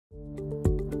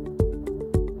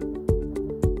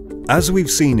As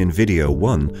we've seen in video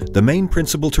 1, the main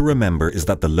principle to remember is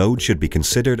that the load should be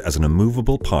considered as an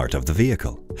immovable part of the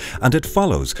vehicle, and it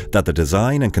follows that the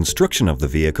design and construction of the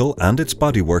vehicle and its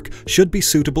bodywork should be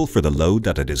suitable for the load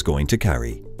that it is going to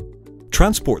carry.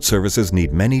 Transport services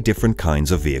need many different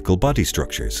kinds of vehicle body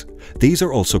structures. These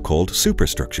are also called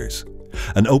superstructures.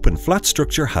 An open flat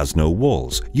structure has no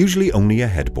walls, usually only a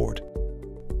headboard.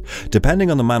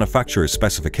 Depending on the manufacturer's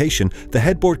specification, the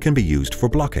headboard can be used for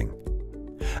blocking,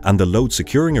 and the load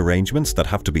securing arrangements that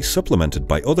have to be supplemented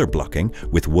by other blocking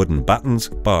with wooden battens,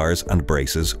 bars and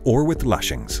braces, or with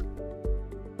lashings.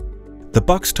 The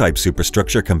box-type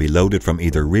superstructure can be loaded from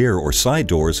either rear or side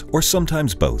doors, or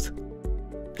sometimes both.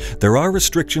 There are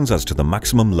restrictions as to the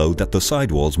maximum load that the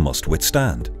sidewalls must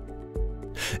withstand.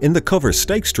 In the cover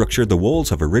stake structure, the walls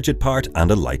have a rigid part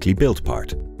and a lightly built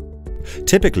part.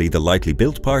 Typically, the lightly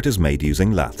built part is made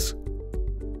using laths.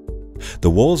 The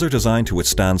walls are designed to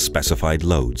withstand specified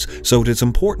loads, so it is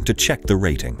important to check the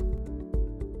rating.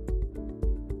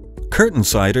 Curtain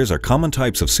siders are common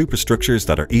types of superstructures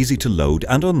that are easy to load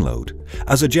and unload.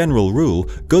 As a general rule,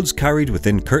 goods carried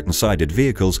within curtain-sided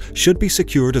vehicles should be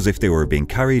secured as if they were being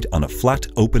carried on a flat,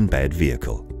 open-bed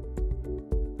vehicle.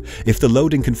 If the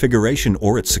loading configuration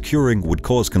or its securing would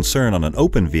cause concern on an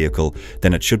open vehicle,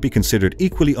 then it should be considered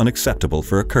equally unacceptable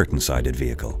for a curtain-sided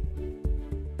vehicle.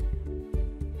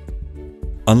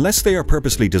 Unless they are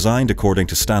purposely designed according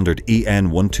to standard EN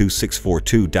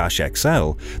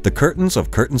 12642-XL, the curtains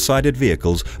of curtain-sided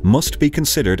vehicles must be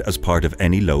considered as part of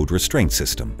any load restraint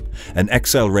system. An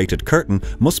XL-rated curtain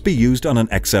must be used on an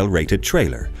XL-rated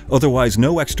trailer, otherwise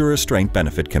no extra restraint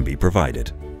benefit can be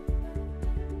provided.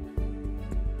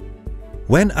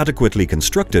 When adequately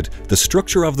constructed, the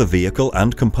structure of the vehicle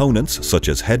and components such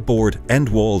as headboard, end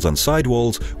walls and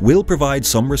sidewalls will provide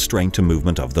some restraint to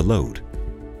movement of the load.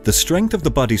 The strength of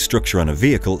the body structure on a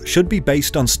vehicle should be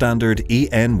based on standard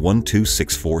EN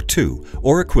 12642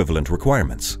 or equivalent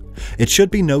requirements. It should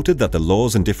be noted that the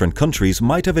laws in different countries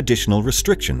might have additional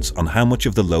restrictions on how much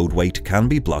of the load weight can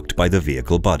be blocked by the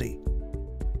vehicle body.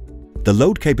 The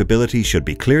load capability should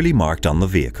be clearly marked on the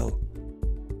vehicle.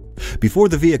 Before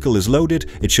the vehicle is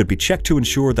loaded, it should be checked to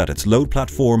ensure that its load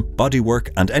platform, bodywork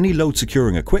and any load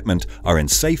securing equipment are in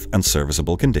safe and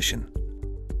serviceable condition.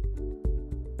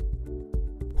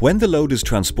 When the load is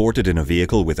transported in a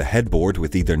vehicle with a headboard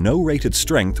with either no rated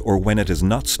strength or when it is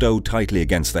not stowed tightly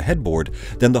against the headboard,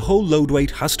 then the whole load weight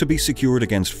has to be secured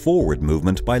against forward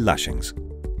movement by lashings.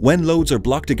 When loads are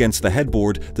blocked against the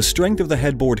headboard, the strength of the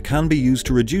headboard can be used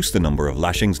to reduce the number of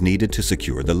lashings needed to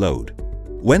secure the load.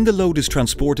 When the load is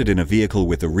transported in a vehicle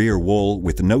with a rear wall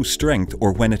with no strength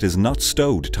or when it is not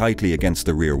stowed tightly against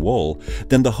the rear wall,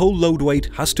 then the whole load weight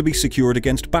has to be secured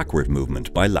against backward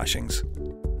movement by lashings.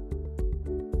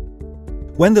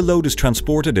 When the load is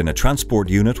transported in a transport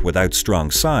unit without strong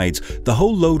sides, the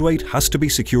whole load weight has to be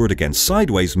secured against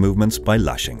sideways movements by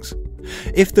lashings.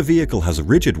 If the vehicle has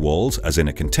rigid walls, as in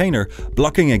a container,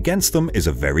 blocking against them is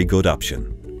a very good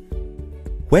option.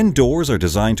 When doors are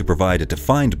designed to provide a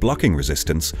defined blocking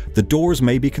resistance, the doors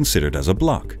may be considered as a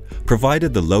block,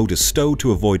 provided the load is stowed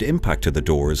to avoid impact to the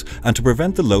doors and to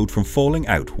prevent the load from falling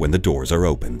out when the doors are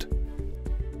opened.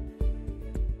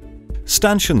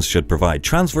 Stanchions should provide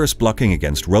transverse blocking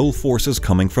against roll forces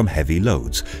coming from heavy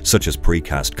loads, such as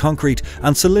precast concrete,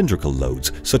 and cylindrical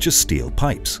loads, such as steel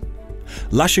pipes.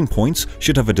 Lashing points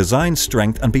should have a design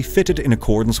strength and be fitted in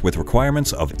accordance with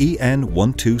requirements of EN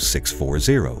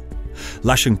 12640.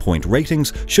 Lashing point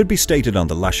ratings should be stated on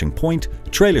the lashing point,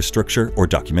 trailer structure or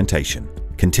documentation.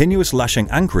 Continuous lashing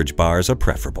anchorage bars are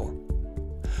preferable.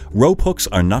 Rope hooks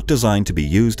are not designed to be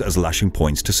used as lashing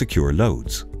points to secure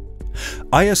loads.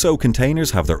 ISO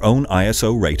containers have their own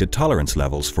ISO-rated tolerance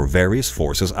levels for various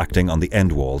forces acting on the end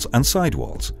walls and side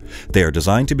walls. They are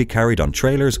designed to be carried on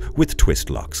trailers with twist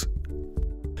locks.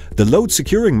 The load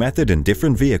securing method in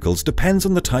different vehicles depends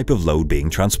on the type of load being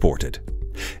transported.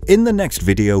 In the next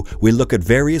video, we'll look at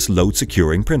various load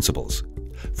securing principles.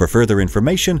 For further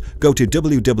information, go to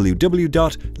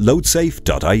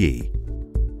www.loadsafe.ie.